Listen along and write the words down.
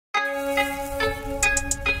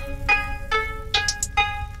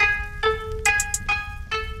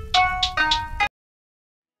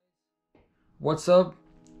What's up?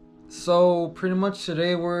 So pretty much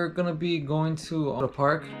today we're gonna be going to the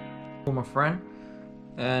park with my friend,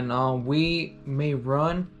 and we may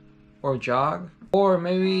run or jog, or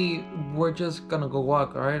maybe we're just gonna go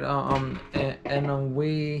walk. All right.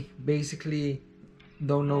 We basically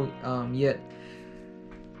don't know yet.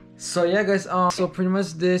 So yeah, guys. So pretty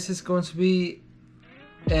much this is going to be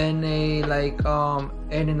in a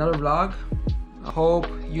in another vlog. I hope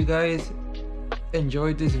you guys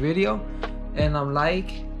enjoyed this video, and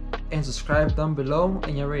like and subscribe down below,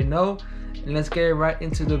 and you already know. And let's get right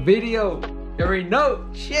into the video. You already know.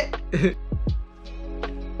 Shit.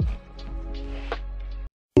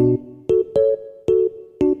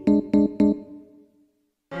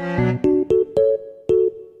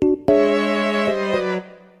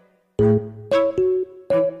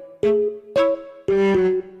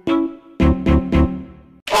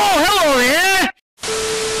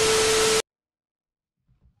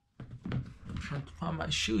 Trying to find my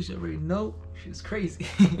shoes, you already know. She's crazy.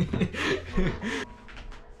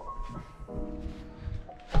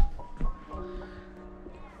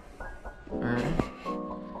 Alright.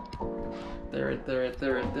 There, right there, right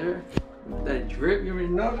there, right there. That drip, you already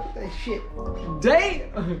know. Look at that shit.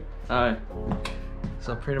 Damn! Alright.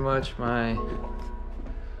 So pretty much my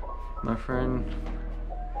friend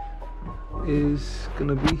is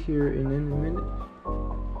gonna be here in any minute.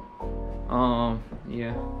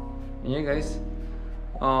 Yeah guys,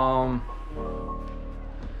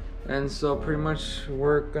 and so pretty much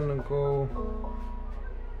we're gonna go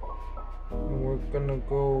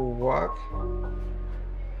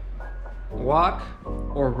walk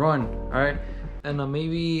or run. All right, and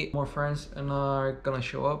maybe more friends are gonna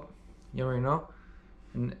show up, you already know,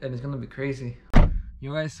 and it's gonna be crazy,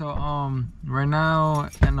 you guys. So right now,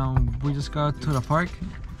 and we just got to the park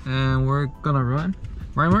and we're gonna run,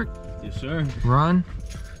 right Mark? Yes sir. Run.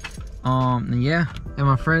 Yeah, and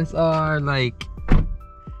my friends are like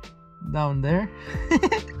down there.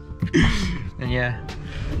 And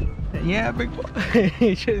yeah, big boy.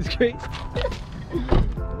 Shit is great.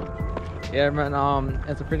 Yeah, man.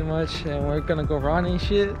 And so pretty much, and we're gonna go run and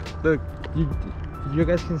shit. Look, you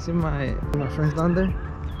guys can see my friends down there.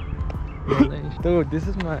 Dude, this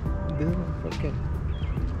is my fucking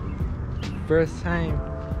first time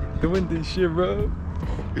doing this shit, bro.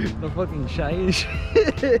 The fucking shy and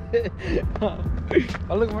shit. Oh,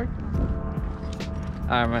 look, Mark.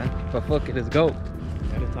 Alright, man. But fuck it, let's go. I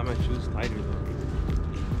gotta tie my shoes tighter though.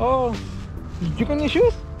 Oh, you got new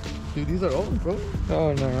shoes? Dude, these are old, bro.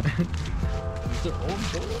 Oh, no. These are old,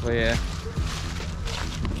 bro. But yeah,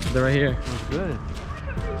 they're right here. That's good.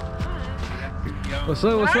 What's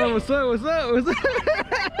up? What's up? What's up? What's up? What's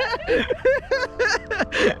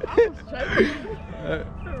up?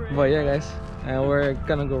 But yeah, guys, and we're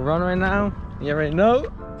gonna go run right now. You already know.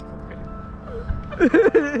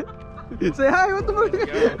 Say hi. What the fuck?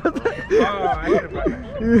 Oh, I hit it, bro.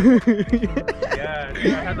 Yeah, I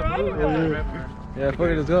had the blue. Yeah, fuck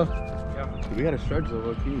it, let's go. Yeah. We gotta stretch the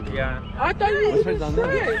low key. Yeah. I thought you was down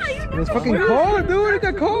there. It's fucking cold, dude. It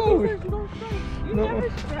got cold. No,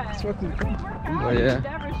 It's fucking cold. Oh yeah.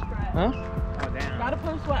 Huh? Oh damn. Gotta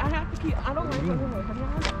put a sweat. I have to keep. I don't like the wood,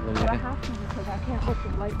 but I have to because I can't let the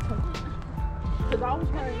light touch. Because I was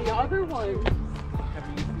wearing the other one.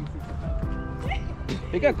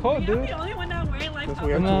 It got cold, dude. I'm the only one not wearing like.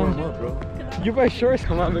 We have to warm up, bro. You buy shorts,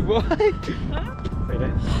 come on, big boy. Huh? Right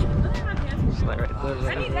there. It's like right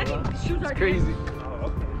there. I need shoes. It's crazy.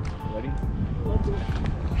 Oh, okay. Ready?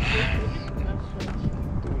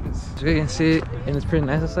 So you can see it, and it's pretty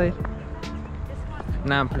nice outside.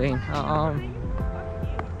 Now I'm playing.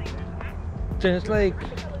 It's like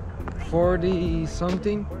 40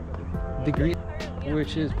 something degrees,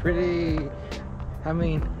 which is pretty, I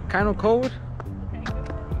mean, kind of cold.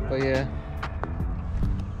 But yeah.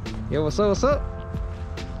 Yo, what's up? What's up?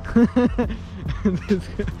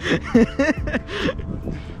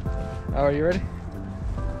 Are you ready?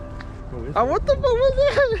 Oh, what the fuck was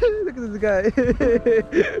that? Look at this guy.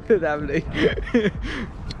 That big.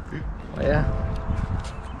 Oh yeah.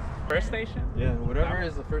 First station? Yeah, whatever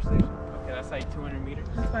is the first station. Okay, that's like 200 meters.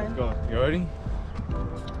 That's fine. Let's go. You ready?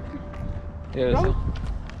 Yeah, let's go.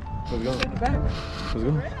 Let's go. In the back. Let's go.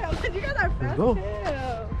 You guys are fast. Let's go.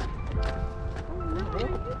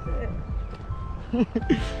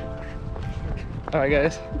 Alright,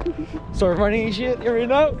 guys. Start running and shit. You already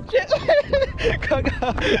know. Shit. Go, go.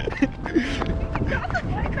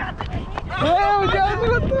 Oh, we got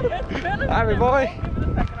it. Alright, boy.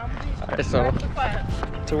 Alright,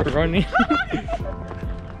 so we're running.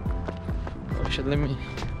 Oh shit, let me.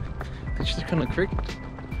 Did you just kind of cricket?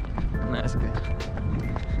 Nah, it's good.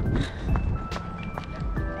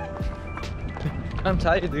 I'm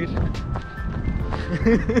tired, dude. What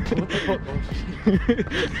the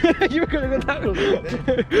fuck? You were gonna go down.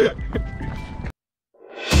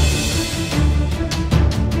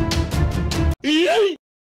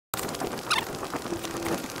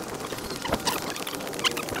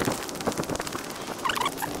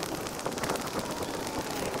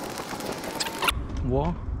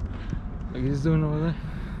 What? Like he's doing over there.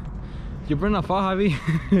 You bring a fall, Javi.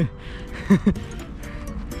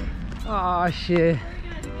 Oh shit.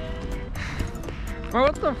 Bro,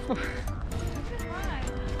 what the fuck?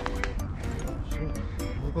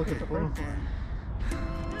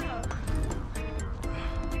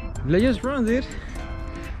 Let's just run, dude.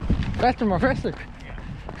 Faster, more faster.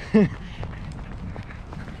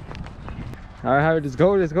 Alright, Javi, let's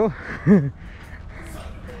go, let's go.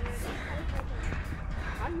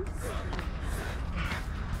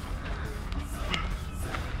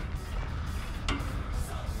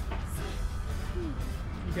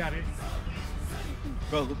 You got it.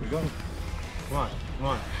 Go, Lupe, go. Come on, come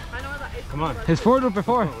on. I know that it's Come on. His forward loop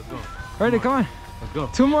before. Let's go. Ready, come on. Let's go.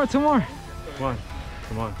 Two more, two more. Come on.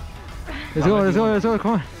 Come on. Let's go, let's go, let's go,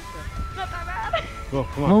 come on. not that bad. Go,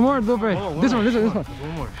 come on. One more, Lupe. Oh, This one, this one, this one.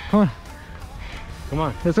 One more. Come on. Come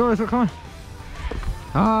on. Let's go, come on.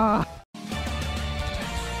 Ah.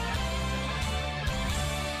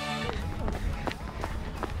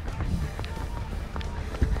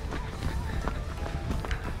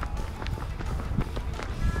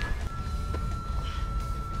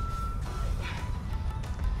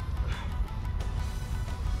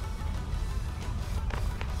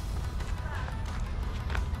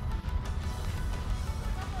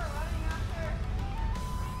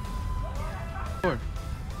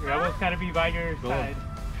 You almost gotta be by your side.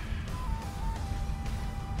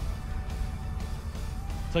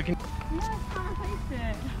 So I can.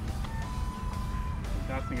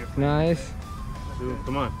 That's a good. Nice, 2,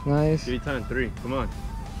 come on. nice. Give you time. 3, come on.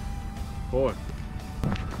 4.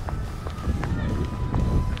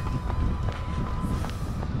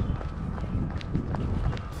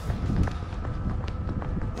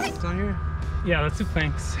 It's on here? Yeah, let's do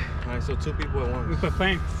planks. Alright, so 2 people at We once. put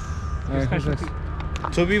planks. Alright, who's Specialty.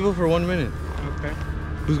 next? 2 people for 1 minute. Okay.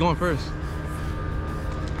 Who's going first?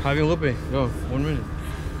 Javi and Lupe, go. 1 minute.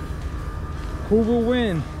 Who will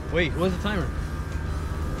win? Wait, what's the timer?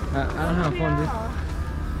 I don't have fun, dude.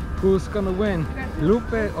 Who's gonna win?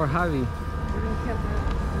 Lupe or Javi?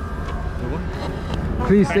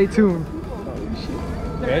 Please stay tuned.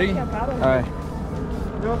 Ready? Alright.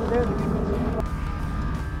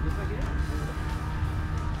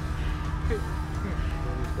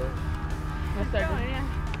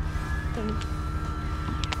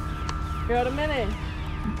 You're at a minute.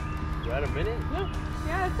 You had a minute?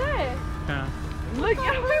 Yeah, that's it. Yeah. Look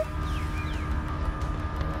at him.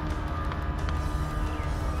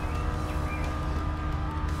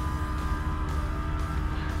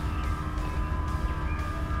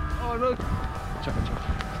 Oh look. Chop.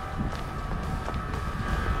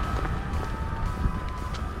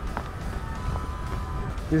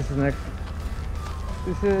 This is next.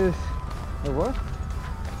 This is a what?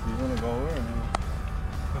 You wanna go over or no?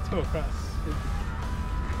 Let's go across.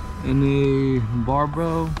 Any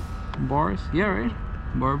barbell bars? Yeah, right.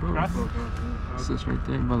 Barbell. Cross? It's just right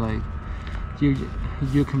there, but like you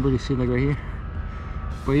can really see like right here.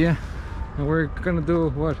 But yeah, and we're gonna do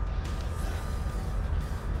what?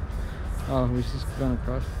 Oh, we're just gonna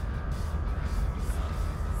cross.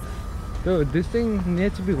 Dude, this thing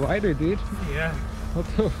needs to be wider, dude. Yeah. What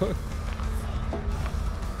the fuck?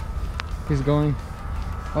 He's going.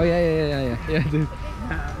 Oh yeah, dude.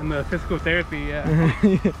 In the physical therapy, yeah.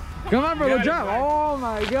 Come on, bro, You let's got it, drop. Oh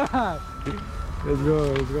my god. Let's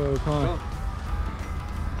go, come on.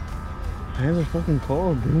 My hands are fucking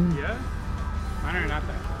cold, dude. Yeah? Mine are not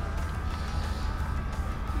that.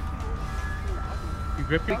 You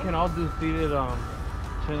grip We it? can all do seated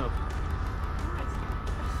chin-ups.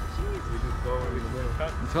 We just go in the middle.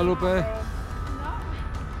 Let's go, Lupe.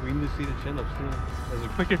 We can do seated chin-ups too.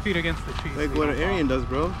 Put your feet against the tree. Like so what you don't Arian does,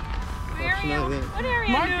 bro. What area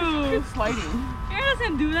Marcus do? keeps sliding. Aaron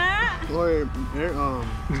doesn't do that. Or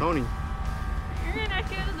Tony. Aaron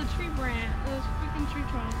actually has a tree branch, a freaking tree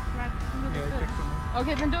trunk right under fall. the Yeah, foot. take some.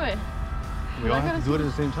 Okay, then do it. We all have to do it at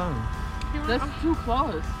the same time. That's too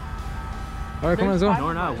close. Alright, come on, let's go. No,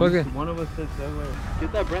 we're not. Fuck it. One of us sits that way.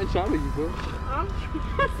 Get that branch out of you, bro. I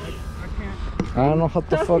can't. I don't know how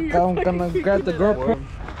the fuck I'm gonna grab the GoPro.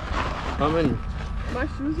 How many? My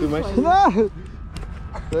shoes Do are my sliding. No!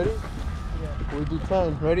 Ready? Yeah. We do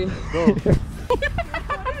 10. Ready? Go.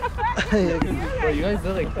 Bro, you guys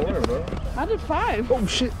did like 4, bro. I did 5. Oh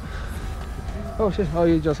shit. Oh shit, oh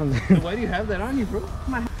you just something. Why do you have that on you, bro?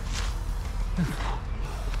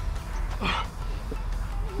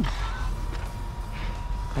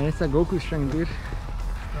 And it's a Goku string, dude.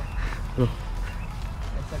 Go.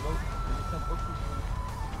 It's a Goku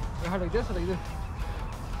string. How like this or like this?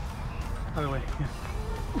 Other way. Yeah.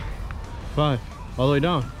 5. All the way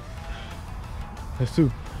down. That's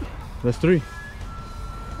 2. That's 3.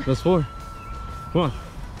 That's 4. Come on.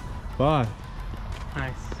 5.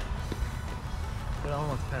 Nice. I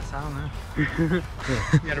almost pass out, man. You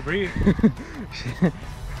gotta breathe. Can't even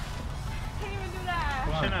do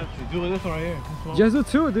that. Chin up. Do this one right here. Just do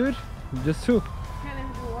 2, dude. Just 2. Can't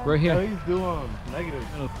even do what? Right here. Please do negative.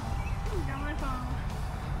 Got my phone.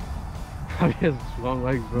 He has long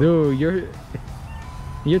legs, bro. Dude,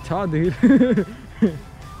 you're tall, dude. I'm taking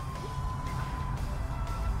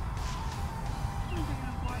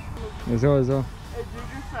a fork. Let's go, let's go. As you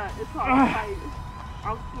just said, it's all tight.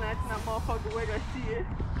 I'm snatching that motherfucker wig, I see it.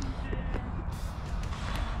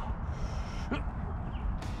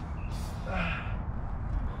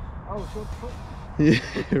 Oh, shit.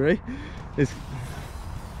 Yeah, right? It's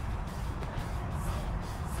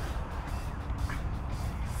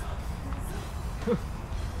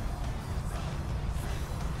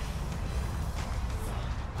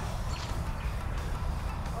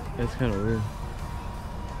That's kind of weird.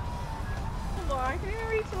 Lord, I can't even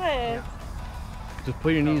reach this. Just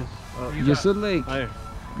put your knees up. You stood like Higher.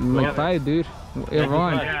 5, dude. Yeah,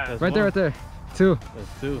 wrong. Yeah. That's Right there, one. right there. 2.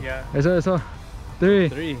 That's 2. Yeah. That's all. 3.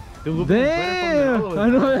 3. Dude, look better Damn! from the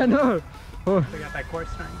I know. 4. They got that core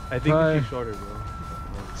strength. I think 5. it's too shorter, bro.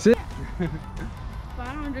 6. But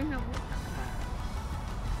I don't drink no water.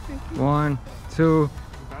 1, 2.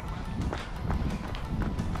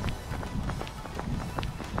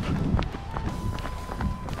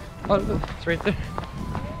 Oh, look, it's right there.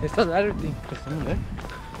 It's the ladder thing. There's someone there.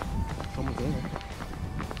 Someone's in there.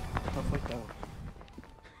 Stuff like that.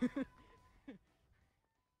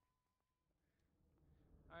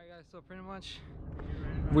 Alright guys, so pretty much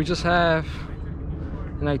we just have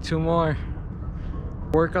like 2 more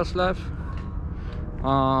workouts left.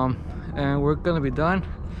 And we're gonna be done.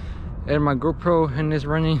 And my GoPro and is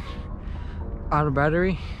running out of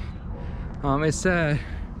battery. It's at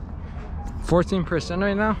 14%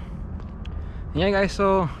 right now. Yeah guys,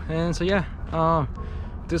 so yeah,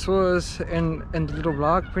 this was in the little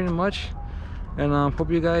vlog pretty much, and hope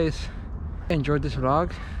you guys enjoyed this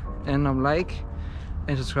vlog, and like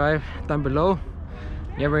and subscribe down below.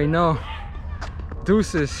 You already know.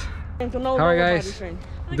 Deuces. Alright guys,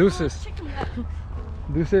 deuces. Deuces.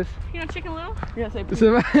 Deuces. You know Chicken Little? Yes, I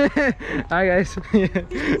Alright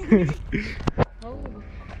guys.